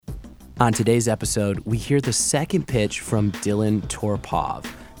On today's episode, we hear the second pitch from Dylan Torpov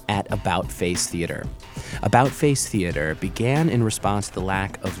at About Face Theater. About Face Theater began in response to the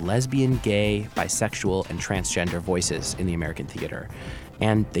lack of lesbian, gay, bisexual, and transgender voices in the American theater.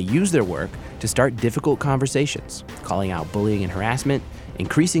 And they use their work to start difficult conversations, calling out bullying and harassment,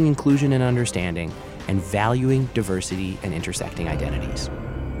 increasing inclusion and understanding, and valuing diversity and intersecting identities.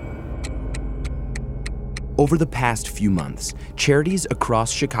 Over the past few months, charities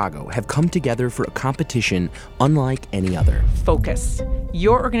across Chicago have come together for a competition unlike any other. Focus.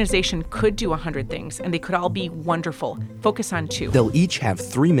 Your organization could do 100 things, and they could all be wonderful. Focus on 2. They'll each have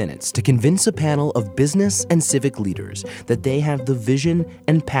 3 minutes to convince a panel of business and civic leaders that they have the vision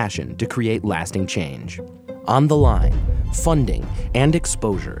and passion to create lasting change. On the line, funding and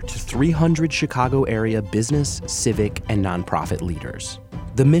exposure to 300 Chicago area business, civic, and nonprofit leaders.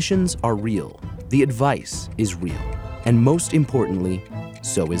 The missions are real. The advice is real. And most importantly,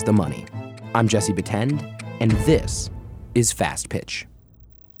 so is the money. I'm Jesse Batend, and this is Fast Pitch.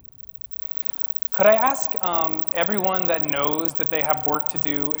 Could I ask everyone that knows that they have work to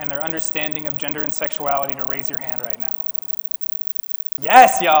do in their understanding of gender and sexuality to raise your hand right now?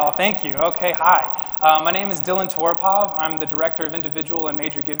 Yes, y'all, thank you. Okay, hi. My name is Dylan Torpov. I'm the Director of Individual and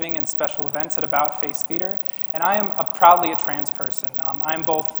Major Giving and Special Events at About Face Theater, and I am proudly a trans person. I'm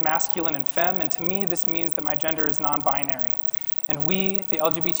both masculine and femme, and to me this means that my gender is non-binary. And we, the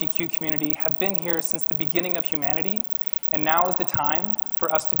LGBTQ community, have been here since the beginning of humanity, and now is the time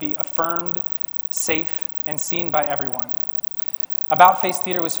for us to be affirmed, safe, and seen by everyone. About Face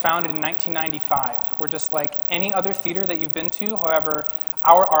Theater was founded in 1995. We're just like any other theater that you've been to, however,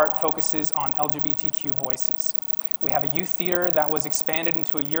 our art focuses on LGBTQ voices. We have a youth theater that was expanded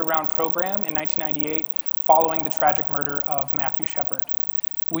into a year-round program in 1998 following the tragic murder of Matthew Shepard.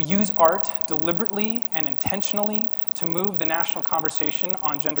 We use art deliberately and intentionally to move the national conversation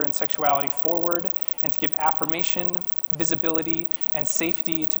on gender and sexuality forward and to give affirmation, visibility, and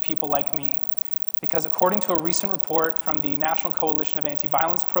safety to people like me. Because according to a recent report from the National Coalition of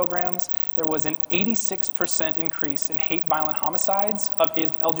Anti-Violence Programs, there was an 86% increase in hate violent homicides of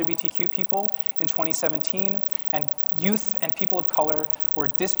LGBTQ people in 2017, and youth and people of color were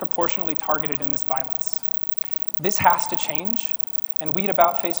disproportionately targeted in this violence. This has to change, and we at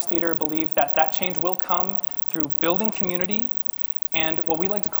About Face Theater believe that that change will come through building community and what we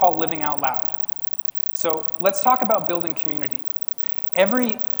like to call living out loud. So let's talk about building community.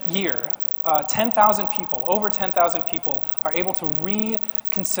 Every year, 10,000 people, over 10,000 people, are able to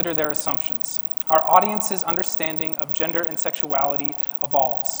reconsider their assumptions. Our audience's understanding of gender and sexuality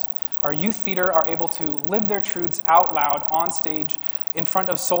evolves. Our youth theater are able to live their truths out loud on stage in front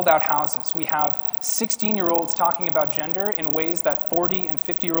of sold-out houses. We have 16-year-olds talking about gender in ways that 40 and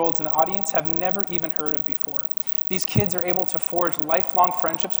 50-year-olds in the audience have never even heard of before. These kids are able to forge lifelong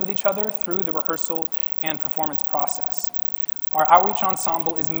friendships with each other through the rehearsal and performance process. Our outreach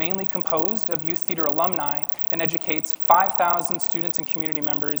ensemble is mainly composed of youth theater alumni and educates 5,000 students and community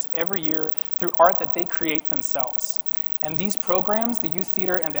members every year through art that they create themselves. And these programs, the youth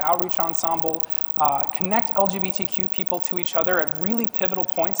theater and the outreach ensemble, connect LGBTQ people to each other at really pivotal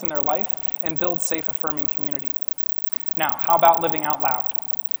points in their life and build safe, affirming community. Now, how about living out loud?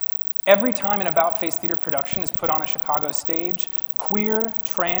 Every time an About Face Theater production is put on a Chicago stage, queer,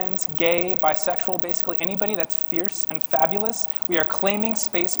 trans, gay, bisexual, basically anybody that's fierce and fabulous, we are claiming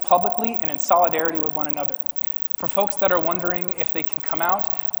space publicly and in solidarity with one another. For folks that are wondering if they can come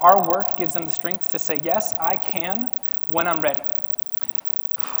out, our work gives them the strength to say, yes, I can, when I'm ready.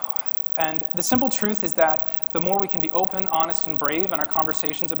 And the simple truth is that the more we can be open, honest, and brave in our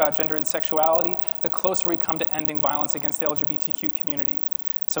conversations about gender and sexuality, the closer we come to ending violence against the LGBTQ community.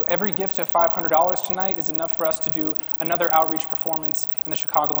 So every gift of $500 tonight is enough for us to do another outreach performance in the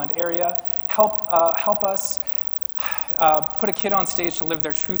Chicagoland area. Help us put a kid on stage to live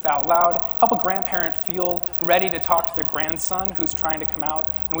their truth out loud. Help a grandparent feel ready to talk to their grandson who's trying to come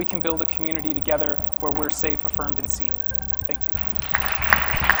out, and we can build a community together where we're safe, affirmed, and seen. Thank you.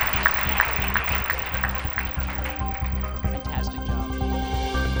 Fantastic job.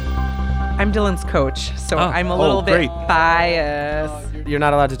 I'm Dylan's coach, so I'm a little bit biased. You're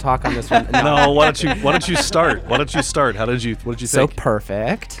not allowed to talk on this one. No, why don't you start? What did you think? So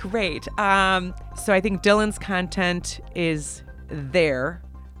perfect. Great. So I think Dylan's content is there.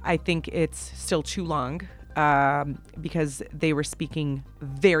 I think it's still too long because they were speaking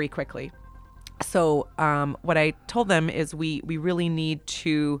very quickly. So what I told them is we really need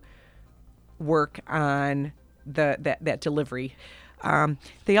to work on that delivery.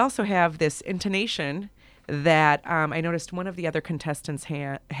 They also have this intonation that I noticed one of the other contestants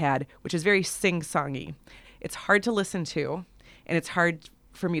had, which is very sing-songy. It's hard to listen to, and it's hard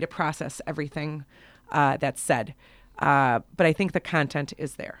for me to process everything that's said. But I think the content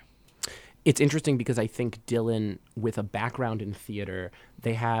is there. It's interesting because I think Dylan, with a background in theater,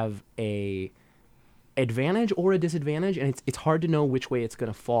 they have a advantage or a disadvantage, and it's hard to know which way it's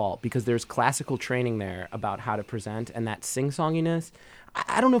going to fall because there's classical training there about how to present, and that sing-songiness,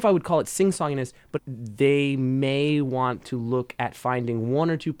 I don't know if I would call it sing-songiness, but they may want to look at finding one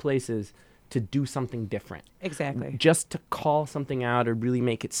or two places to do something different. Exactly. Just to call something out or really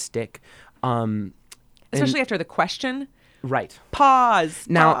make it stick. Especially after the question. Right. Pause.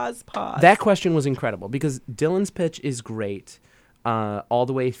 Now, Pause. That question was incredible because Dylan's pitch is great all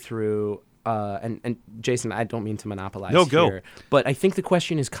the way through. And Jason, I don't mean to monopolize here, but I think the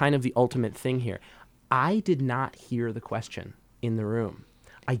question is kind of the ultimate thing here. I did not hear the question in the room.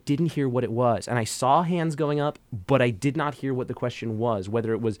 I didn't hear what it was. And I saw hands going up, but I did not hear what the question was,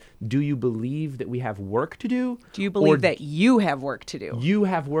 whether it was, do you believe that we have work to do? Do you believe that you have work to do? You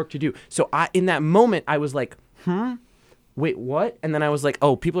have work to do. So in that moment, I was like, wait, what? And then I was like,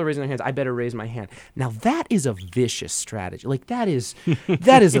 oh, people are raising their hands. I better raise my hand. Now, that is a vicious strategy. Like, that is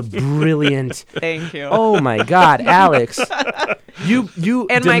a brilliant. Thank you. Oh, my God, Alex. You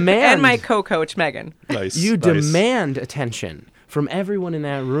and demand. my co-coach, Megan. Nice. You nice. demand attention from everyone in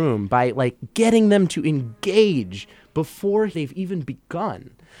that room by, like, getting them to engage before they've even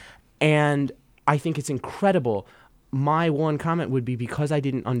begun. And I think it's incredible. My one comment would be because I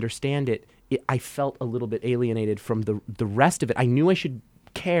didn't understand it, I felt a little bit alienated from the rest of it. I knew I should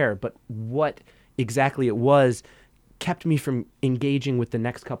care, but what exactly it was kept me from engaging with the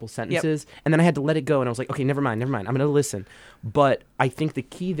next couple sentences. Yep. And then I had to let it go, and I was like, okay, never mind. I'm going to listen. But I think the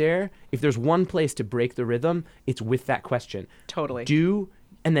key there, if there's one place to break the rhythm, it's with that question. Totally.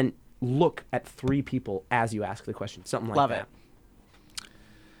 And then look at three people as you ask the question. Something like Love that. it.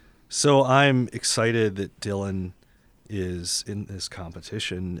 So I'm excited that Dylan is in this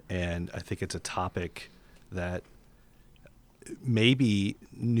competition, and I think it's a topic that may be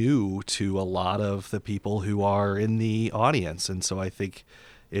new to a lot of the people who are in the audience. And so I think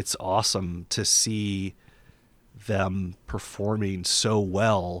it's awesome to see them performing so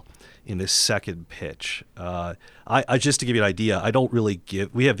well in this second pitch. I just to give you an idea, I don't really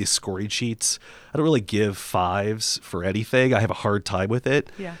we have these scoring sheets. I don't really give fives for anything. I have a hard time with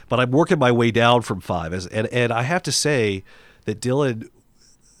it. Yeah. But I'm working my way down from five. And I have to say that Dylan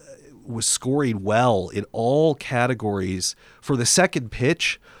was scoring well in all categories for the second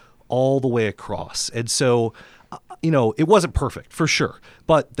pitch all the way across. And so, it wasn't perfect for sure,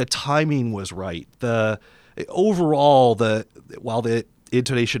 but the timing was right. While the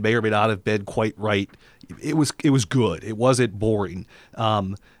intonation may or may not have been quite right, it was good. It wasn't boring.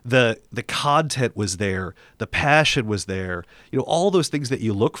 The content was there. The passion was there. All those things that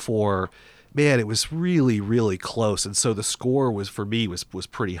you look for. Man, it was really, really close. And so the score was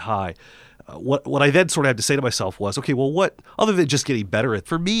pretty high. What I then sort of had to say to myself was, okay, well, what other than just getting better at?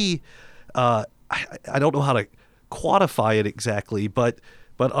 For me, I don't know how to quantify it exactly, but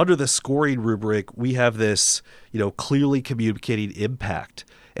under the scoring rubric, we have this, clearly communicating impact.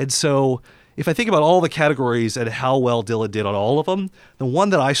 And so if I think about all the categories and how well Dylan did on all of them, the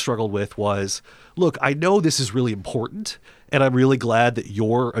one that I struggled with was, look, I know this is really important, and I'm really glad that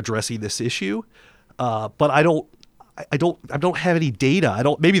you're addressing this issue, but I don't have any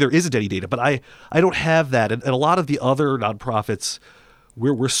data. Maybe there isn't any data, but I don't have that. And a lot of the other nonprofits,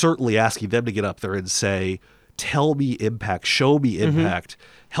 we're certainly asking them to get up there and say, tell me impact, show me impact,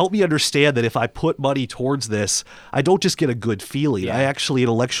 help me understand that if I put money towards this, I don't just get a good feeling. Yeah. I actually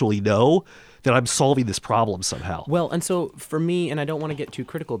intellectually know that I'm solving this problem somehow. Well, and so for me, and I don't want to get too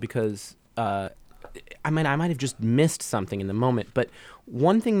critical because I might have just missed something in the moment, but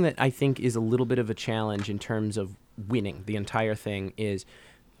one thing that I think is a little bit of a challenge in terms of winning the entire thing is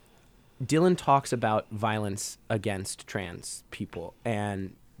Dylan talks about violence against trans people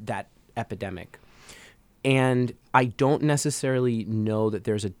and that epidemic. And I don't necessarily know that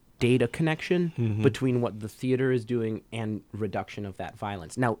there's a data connection between what the theater is doing and reduction of that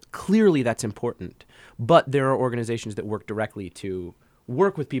violence. Now, clearly that's important, but there are organizations that work directly to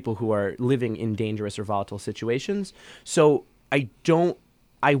work with people who are living in dangerous or volatile situations. So I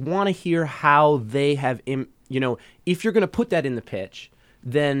want to hear how they have, if you're going to put that in the pitch,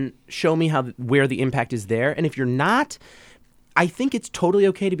 then show me where the impact is there. And if you're not, I think it's totally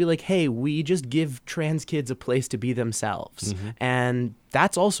okay to be like, hey, we just give trans kids a place to be themselves. And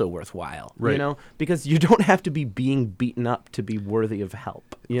that's also worthwhile, right. Because you don't have to be being beaten up to be worthy of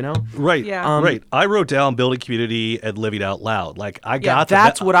help, Right. Yeah. Right. I wrote down building community and living out loud. Like I got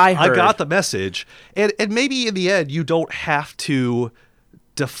that's what I heard. I got the message. And maybe in the end you don't have to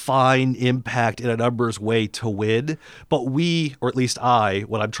define impact in a numbers way to win. But we, or at least I,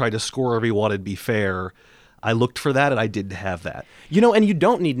 when I'm trying to score everyone and be fair, I looked for that and I didn't have that. And you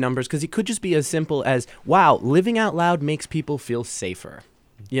don't need numbers because it could just be as simple as, wow, living out loud makes people feel safer.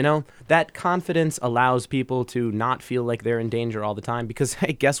 That confidence allows people to not feel like they're in danger all the time because,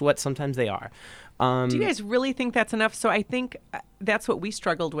 hey, guess what? Sometimes they are. Do you guys really think that's enough? So I think that's what we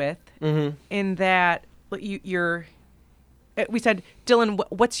struggled with in that we said, Dylan,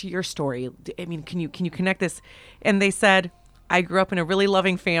 what's your story? I mean, can you connect this? And they said, I grew up in a really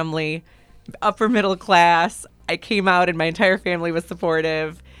loving family, upper middle class. I came out and my entire family was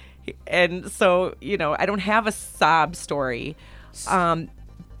supportive. And so, I don't have a sob story.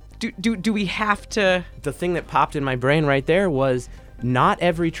 Do we have to? The thing that popped in my brain right there was not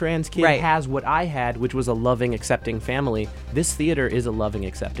every trans kid has what I had, which was a loving, accepting family. This theater is a loving,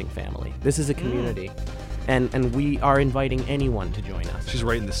 accepting family. This is a community. And we are inviting anyone to join us. She's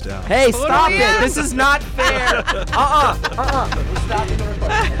writing this down. Hey, stop it! This is not fair! We're stopping the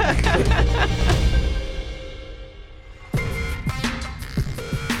recording.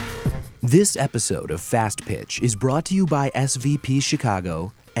 This episode of Fast Pitch is brought to you by SVP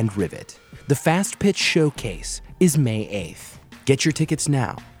Chicago and Rivet. The Fast Pitch Showcase is May 8th. Get your tickets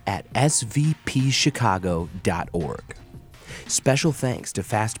now at svpchicago.org. Special thanks to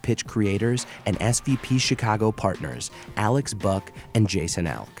Fast Pitch creators and SVP Chicago partners, Alex Buck and Jason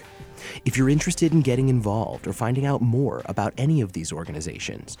Elk. If you're interested in getting involved or finding out more about any of these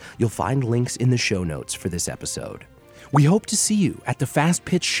organizations, you'll find links in the show notes for this episode. We hope to see you at the Fast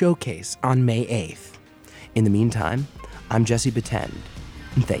Pitch Showcase on May 8th. In the meantime, I'm Jesse Batend,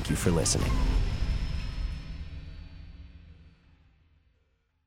 and thank you for listening.